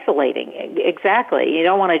very isolating. Exactly. You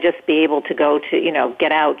don't want to just be able to go to,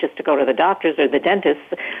 get out just to go to the doctors or the dentist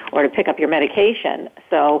or to pick up your medication.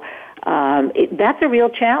 So that's a real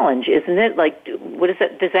challenge, isn't it? Like, what is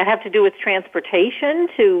that? Does that have to do with transportation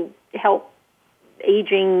to help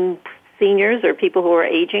aging seniors or people who are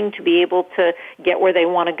aging to be able to get where they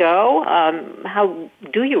want to go? How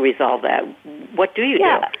do you resolve that? What do you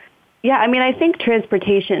do? Yeah, I mean, I think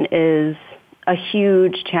transportation is a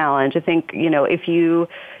huge challenge. I think, if you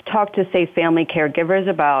talk to, say, family caregivers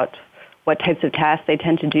about what types of tasks they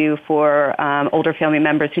tend to do for older family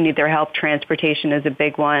members who need their help, transportation is a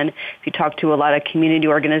big one. If you talk to a lot of community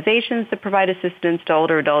organizations that provide assistance to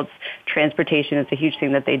older adults, transportation is a huge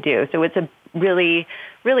thing that they do. So it's a really,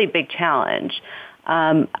 really big challenge.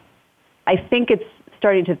 I think it's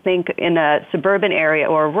starting to think in a suburban area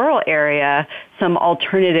or a rural area some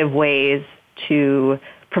alternative ways to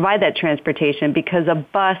provide that transportation, because a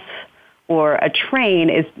bus or a train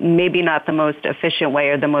is maybe not the most efficient way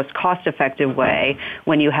or the most cost-effective way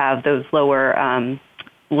when you have those lower,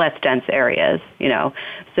 less dense areas,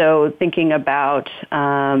 So thinking about,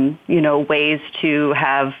 ways to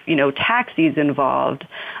have, taxis involved.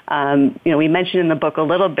 We mentioned in the book a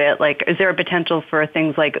little bit, is there a potential for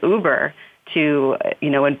things like Uber to,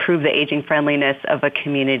 improve the aging friendliness of a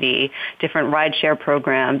community, different rideshare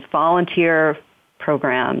programs, volunteer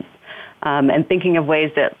programs, and thinking of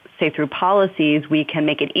ways that, say, through policies, we can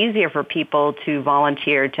make it easier for people to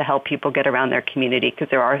volunteer to help people get around their community, because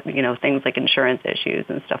there are, things like insurance issues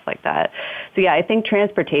and stuff like that. So, yeah, I think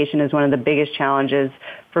transportation is one of the biggest challenges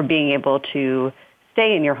for being able to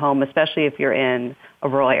stay in your home, especially if you're in a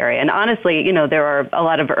rural area. And honestly, there are a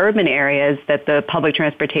lot of urban areas that the public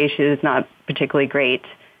transportation is not particularly great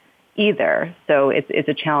either. So it's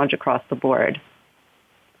a challenge across the board.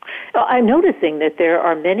 Well, I'm noticing that there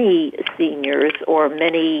are many seniors or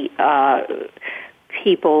many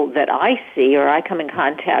people that I see or I come in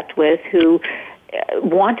contact with who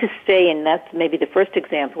want to stay, and that's maybe the first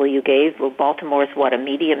example you gave. Well, Baltimore is a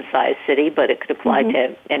medium-sized city, but it could apply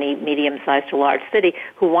to any medium-sized to large city,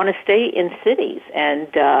 who want to stay in cities and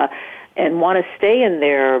want to stay in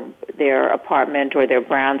their apartment or their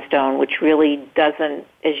brownstone, which really doesn't,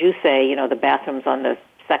 as you say, the bathroom's on the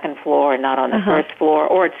second floor and not on the first floor,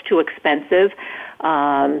 or it's too expensive.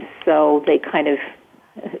 So they kind of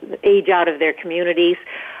age out of their communities,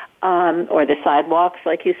 or the sidewalks,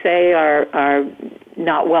 like you say, are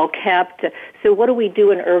not well kept. So what do we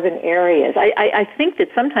do in urban areas? I think that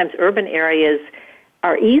sometimes urban areas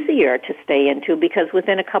are easier to stay into because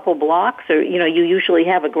within a couple blocks, or you usually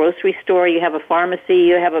have a grocery store, you have a pharmacy,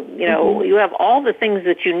 you have you have all the things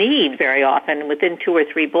that you need very often within 2 or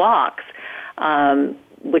 3 blocks.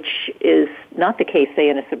 Which is not the case, say,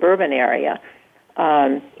 in a suburban area.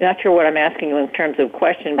 Not sure what I'm asking you in terms of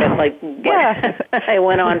question, but I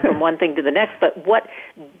went on from one thing to the next. But what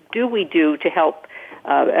do we do to help?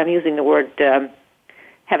 I'm using the word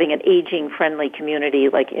having an aging-friendly community,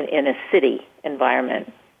 like in a city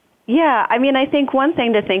environment. Yeah, I mean, I think one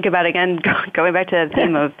thing to think about, again, going back to the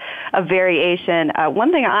theme of variation,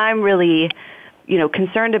 one thing I'm really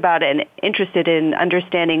concerned about and interested in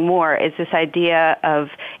understanding more is this idea of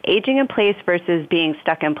aging in place versus being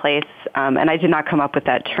stuck in place. And I did not come up with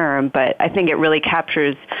that term, but I think it really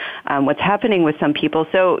captures what's happening with some people.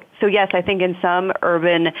 So yes, I think in some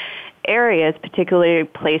urban areas, particularly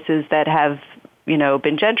places that have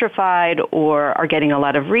been gentrified or are getting a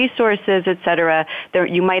lot of resources, et cetera,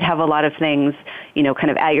 you might have a lot of things, kind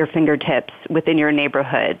of at your fingertips within your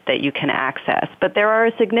neighborhood that you can access. But there are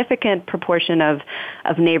a significant proportion of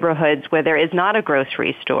neighborhoods where there is not a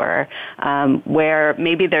grocery store, where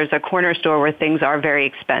maybe there's a corner store where things are very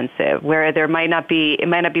expensive, where it might not be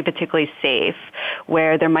particularly safe,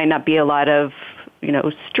 where there might not be a lot of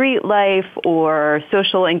street life or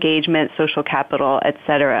social engagement, social capital, et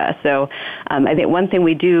cetera. So I think one thing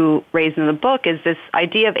we do raise in the book is this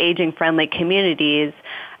idea of aging-friendly communities.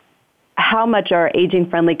 How much are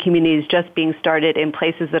aging-friendly communities just being started in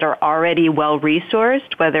places that are already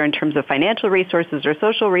well-resourced, whether in terms of financial resources or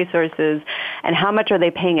social resources, and how much are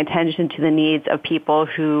they paying attention to the needs of people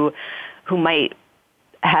who might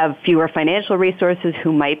have fewer financial resources,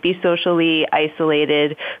 who might be socially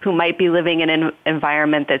isolated, who might be living in an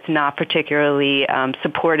environment that's not particularly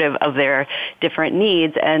supportive of their different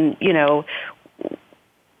needs, and,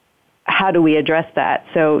 how do we address that?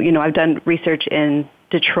 So, I've done research in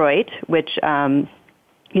Detroit, which,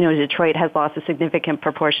 Detroit has lost a significant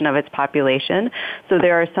proportion of its population. So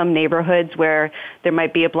there are some neighborhoods where there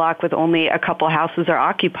might be a block with only a couple houses are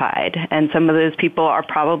occupied, and some of those people are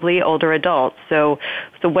probably older adults. So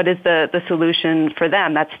what is the solution for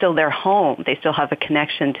them? That's still their home. They still have a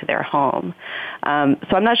connection to their home.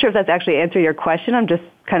 So I'm not sure if that's actually answering your question. I'm just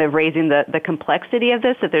kind of raising the complexity of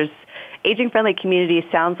this, that there's aging-friendly communities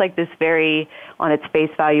sounds like this very, on its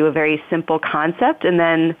face value, a very simple concept, and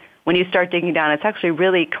then when you start digging down, it's actually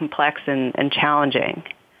really complex and challenging.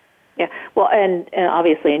 Yeah, well, and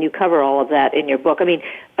obviously, and you cover all of that in your book. I mean,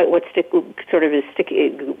 what's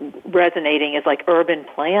resonating is like urban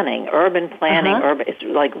planning. Urban planning is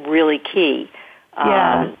like really key.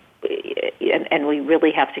 Yeah. And we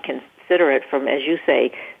really have to consider it from, as you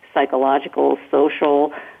say, psychological,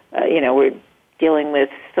 social. We're dealing with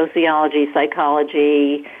sociology,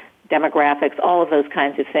 psychology, demographics, all of those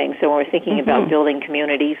kinds of things. So when we're thinking about building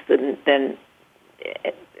communities, then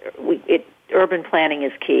urban planning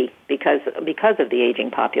is key because of the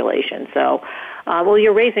aging population. So,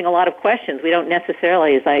 you're raising a lot of questions. We don't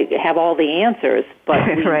necessarily, as I have all the answers, but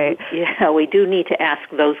we do need to ask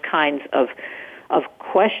those kinds of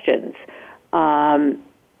questions. Are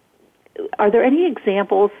there any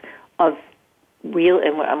examples of real,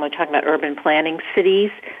 and I'm talking about urban planning,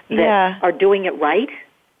 cities that are doing it right?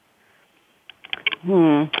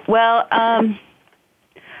 Well,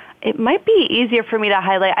 it might be easier for me to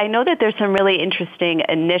highlight. I know that there's some really interesting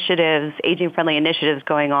initiatives, aging-friendly initiatives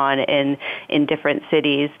going on in different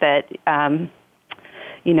cities that,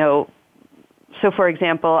 so for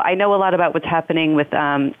example, I know a lot about what's happening with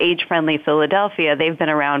Age-Friendly Philadelphia. They've been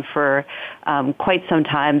around for quite some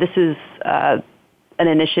time. This is an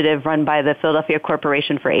initiative run by the Philadelphia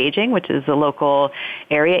Corporation for Aging, which is a local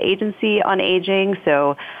area agency on aging.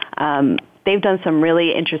 So they've done some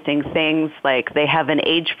really interesting things, like they have an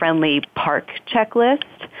age-friendly park checklist,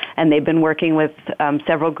 and they've been working with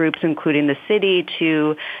several groups, including the city,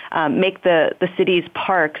 to make the city's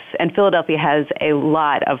parks, and Philadelphia has a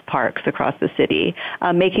lot of parks across the city,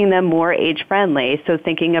 making them more age-friendly. So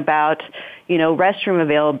thinking about, restroom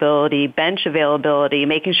availability, bench availability,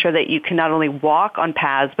 making sure that you can not only walk on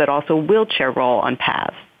paths, but also wheelchair roll on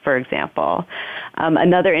paths, for example.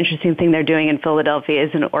 Another interesting thing they're doing in Philadelphia is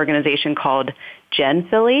an organization called Gen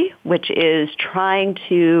Philly, which is trying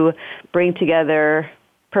to bring together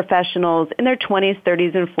professionals in their 20s,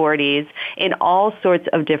 30s, and 40s in all sorts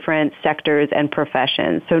of different sectors and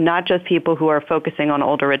professions. So not just people who are focusing on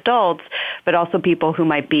older adults, but also people who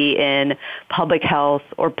might be in public health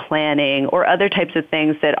or planning or other types of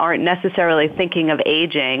things that aren't necessarily thinking of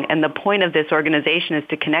aging. And the point of this organization is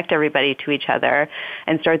to connect everybody to each other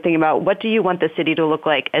and start thinking about, what do you want the city to look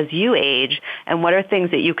like as you age, and what are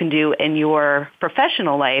things that you can do in your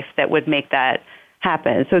professional life that would make that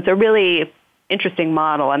happen. So it's a really interesting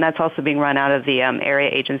model, and that's also being run out of the area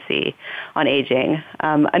agency on aging.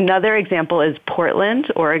 Another example is Portland,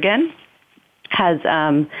 Oregon.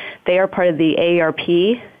 They are part of the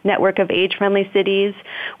AARP network of age-friendly cities,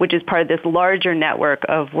 which is part of this larger network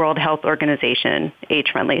of World Health Organization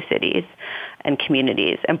age-friendly cities and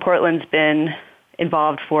communities. And Portland's been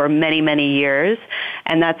involved for many, many years,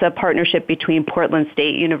 and that's a partnership between Portland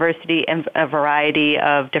State University and a variety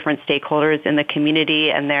of different stakeholders in the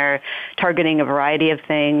community, and they're targeting a variety of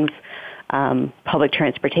things, public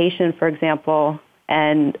transportation, for example.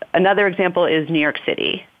 And another example is New York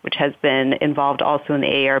City, which has been involved also in the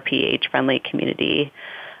AARP age-friendly community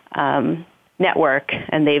network,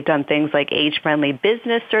 and they've done things like age-friendly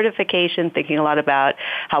business certification, thinking a lot about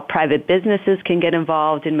how private businesses can get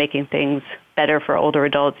involved in making things better for older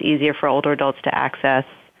adults, easier for older adults to access.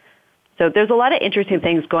 So there's a lot of interesting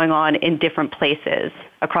things going on in different places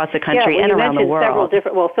across the country and around the world. Several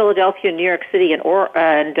different, Philadelphia, New York City, and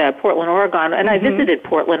Portland, Oregon. And I visited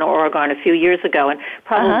Portland, Oregon a few years ago, and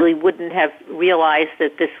probably wouldn't have realized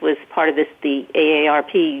that this was part of the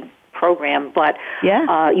AARP program, but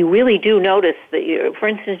you really do notice that, for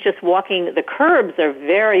instance, just walking, the curbs are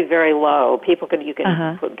very, very low. People can,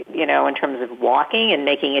 put, in terms of walking and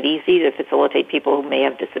making it easy to facilitate people who may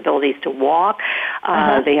have disabilities to walk.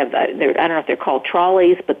 They have, I don't know if they're called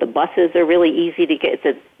trolleys, but the buses are really easy to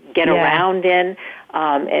get around in,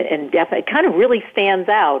 and definitely, it kind of really stands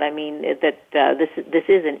out. I mean, that this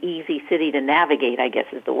is an easy city to navigate, I guess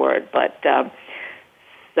is the word, but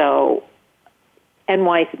so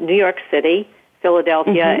New York City,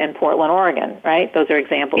 Philadelphia, and Portland, Oregon, right? Those are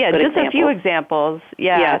examples. Yeah, just a few examples.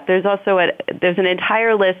 Yeah. There's also there's an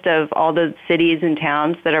entire list of all the cities and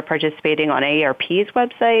towns that are participating on AARP's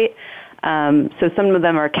website. So some of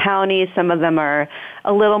them are counties, some of them are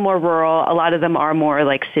a little more rural, a lot of them are more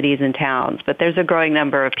like cities and towns, but there's a growing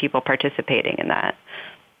number of people participating in that.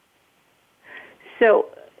 So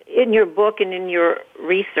in your book and in your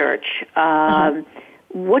research,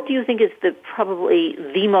 what do you think is probably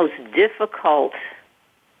the most difficult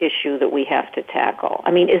issue that we have to tackle?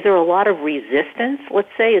 I mean, is there a lot of resistance, let's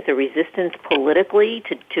say? Is there resistance politically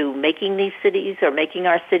to making these cities or making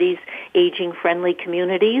our cities aging-friendly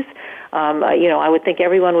communities? I would think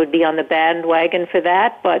everyone would be on the bandwagon for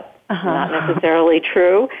that, but not necessarily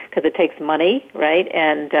true, because it takes money, right,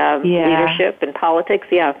 and leadership and politics,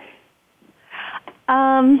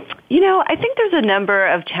 I think there's a number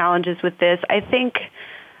of challenges with this. I think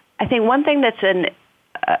one thing that's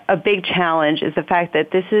a big challenge is the fact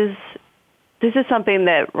that this is something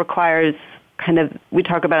that requires we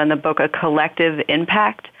talk about in the book, a collective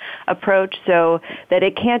impact approach, so that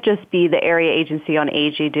it can't just be the area agency on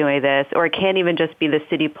aging doing this, or it can't even just be the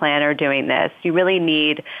city planner doing this. You really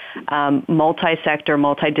need multi-sector,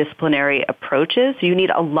 multidisciplinary approaches. You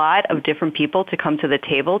need a lot of different people to come to the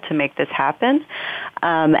table to make this happen.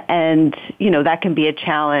 And that can be a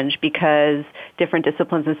challenge because different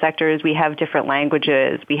disciplines and sectors, we have different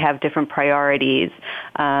languages, we have different priorities.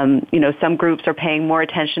 Some groups are paying more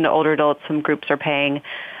attention to older adults, some groups are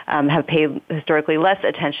have paid historically less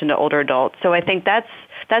attention to older adults. So I think that's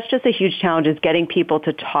just a huge challenge, is getting people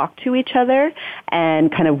to talk to each other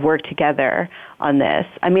and kind of work together on this.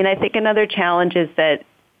 I mean, I think another challenge is that,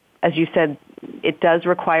 as you said, it does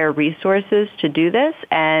require resources to do this,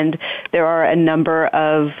 and there are a number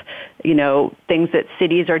of, things that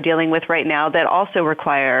cities are dealing with right now that also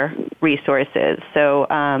require resources. So,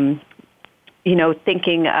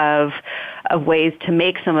 thinking of ways to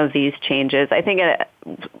make some of these changes. I think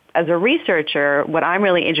as a researcher, what I'm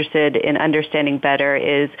really interested in understanding better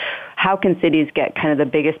is how can cities get kind of the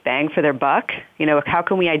biggest bang for their buck? How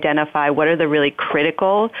can we identify what are the really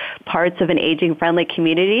critical parts of an aging-friendly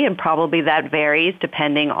community? And probably that varies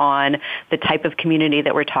depending on the type of community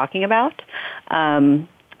that we're talking about.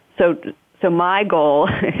 So my goal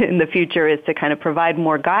in the future is to kind of provide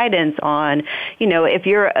more guidance on, if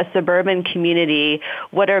you're a suburban community,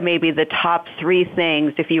 what are maybe the top 3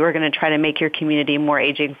 things if you were going to try to make your community more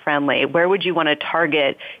aging friendly? Where would you want to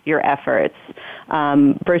target your efforts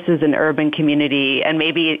versus an urban community? And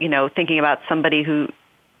maybe, thinking about somebody who,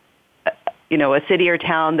 a city or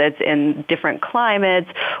town that's in different climates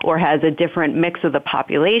or has a different mix of the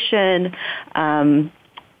population.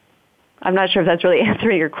 I'm not sure if that's really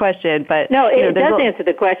answering your question, but no, it does answer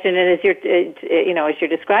the question. And as you're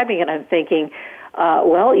describing it, I'm thinking,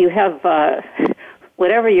 you have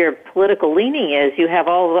whatever your political leaning is. You have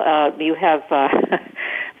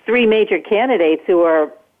 3 major candidates who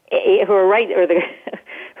are right, or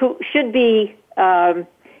who should be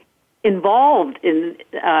involved in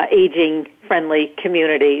aging-friendly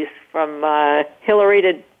communities, from Hillary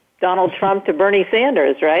to Donald Trump to Bernie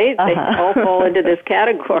Sanders, right? They all fall into this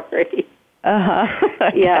category.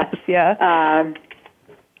 Yeah. Yes, yeah.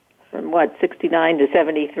 From 69 to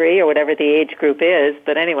 73, or whatever the age group is.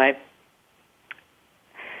 But anyway.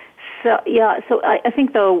 So I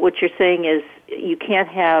think, though, what you're saying is you can't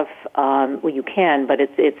have, you can, but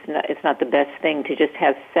it's not the best thing to just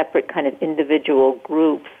have separate kind of individual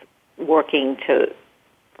groups working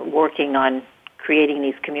on creating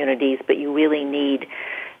these communities, but you really need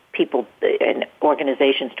people and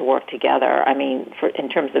organizations to work together. I mean, in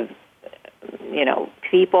terms of,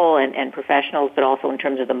 people and professionals, but also in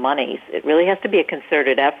terms of the monies. It really has to be a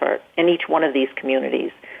concerted effort in each one of these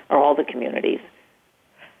communities, or all the communities.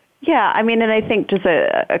 Yeah, I mean, and I think just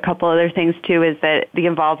a couple other things, too, is that the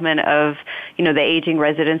involvement of, the aging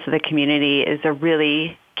residents of the community is a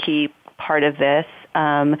really key part of this.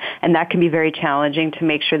 And that can be very challenging, to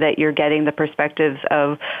make sure that you're getting the perspectives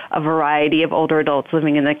of a variety of older adults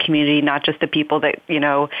living in the community, not just the people that,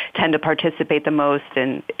 tend to participate the most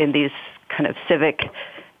in these kind of civic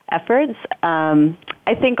efforts.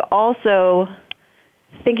 I think also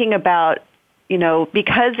thinking about,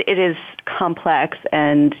 because it is complex,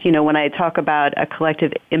 and, when I talk about a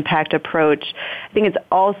collective impact approach, I think it's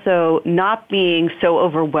also not being so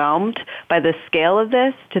overwhelmed by the scale of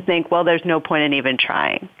this to think, well, there's no point in even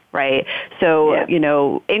trying, right? So,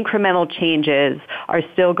 incremental changes are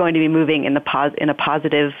still going to be moving in a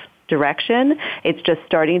positive direction. It's just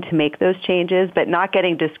starting to make those changes, but not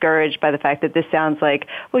getting discouraged by the fact that this sounds like,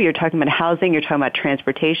 well, you're talking about housing, you're talking about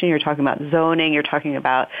transportation, you're talking about zoning, you're talking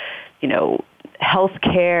about, health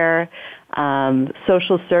care,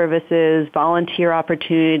 social services, volunteer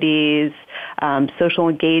opportunities, social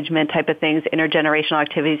engagement type of things, intergenerational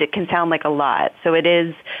activities. It can sound like a lot. So it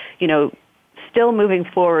is, still moving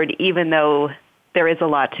forward, even though there is a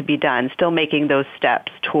lot to be done, still making those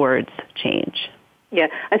steps towards change. Yeah,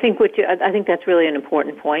 I think that's really an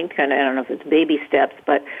important point. Kind of, I don't know if it's baby steps,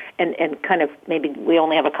 but and kind of, maybe we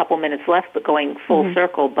only have a couple minutes left, but going full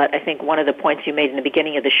circle. But I think one of the points you made in the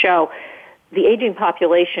beginning of the show, the aging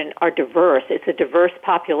population are diverse. It's a diverse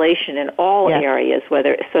population in all areas,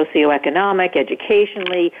 whether socioeconomic,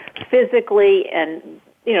 educationally, physically, and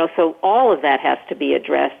So all of that has to be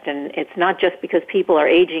addressed, and it's not just because people are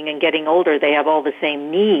aging and getting older, they have all the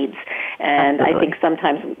same needs. And Absolutely. I think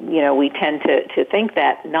sometimes, we tend to think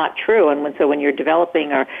that not true. And when you're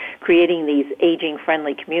developing or creating these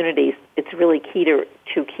aging-friendly communities, it's really key to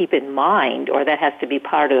keep in mind, or that has to be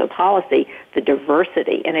part of the policy, the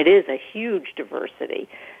diversity. And it is a huge diversity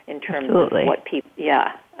in terms Absolutely. of what people,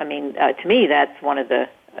 to me, that's one of the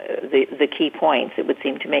key points, it would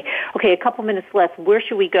seem to me. Okay, a couple minutes left. Where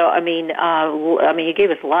should we go? You gave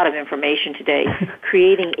us a lot of information today.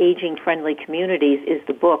 Creating Aging-Friendly Communities is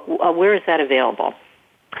the book. Where is that available?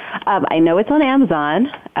 I know it's on Amazon,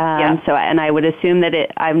 and I would assume that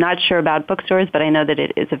I'm not sure about bookstores, but I know that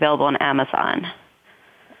it is available on Amazon.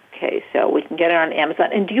 Okay, so we can get it on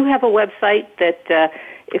Amazon. And do you have a website that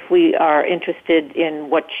if we are interested in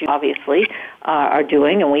what you obviously are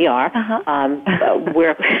doing, and we are,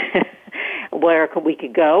 where we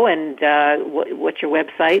could go, and what's your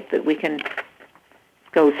website that we can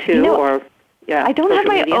go to? I don't have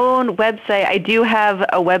my own website. I do have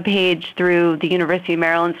a web page through the University of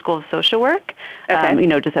Maryland School of Social Work. Okay.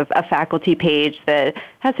 Just a faculty page that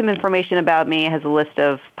has some information about me, has a list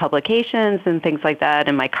of publications and things like that,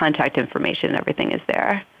 and my contact information and everything is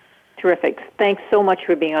there. Terrific. Thanks so much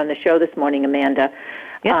for being on the show this morning, Amanda.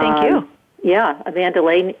 Yeah, thank you. Amanda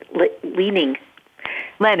Lehning.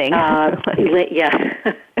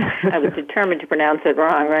 I was determined to pronounce it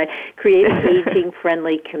wrong, right? Creating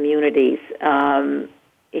Aging-Friendly Communities. Thank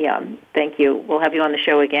you. We'll have you on the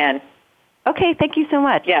show again. Okay, thank you so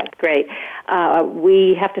much. Yeah, great.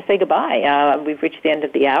 We have to say goodbye. We've reached the end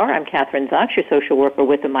of the hour. I'm Kathryn Zox, your social worker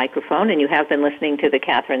with a microphone, and you have been listening to The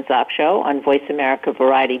Kathryn Zox Show on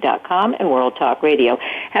VoiceAmericaVariety.com and World Talk Radio.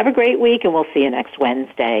 Have a great week, and we'll see you next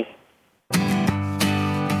Wednesday.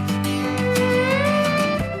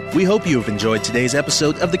 We hope you have enjoyed today's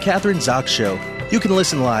episode of The Kathryn Zox Show. You can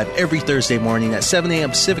listen live every Thursday morning at 7 a.m.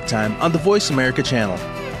 Pacific Time on the Voice America channel.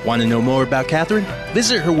 Want to know more about Kathryn?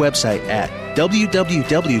 Visit her website at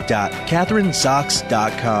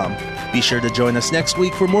www.kathrynzox.com. Be sure to join us next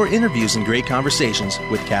week for more interviews and great conversations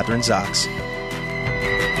with Kathryn Zox.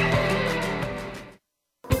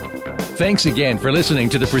 Thanks again for listening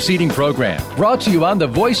to the preceding program, brought to you on the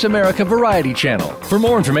Voice America Variety Channel. For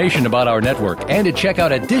more information about our network and to check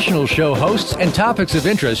out additional show hosts and topics of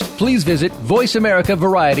interest, please visit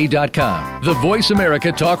VoiceAmericaVariety.com. The Voice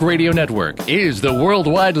America Talk Radio Network is the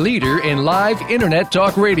worldwide leader in live Internet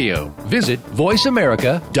talk radio. Visit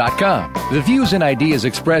VoiceAmerica.com. The views and ideas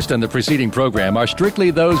expressed on the preceding program are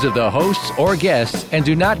strictly those of the hosts or guests and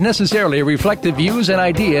do not necessarily reflect the views and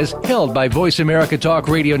ideas held by Voice America Talk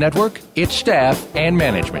Radio Network, its staff, and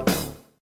management.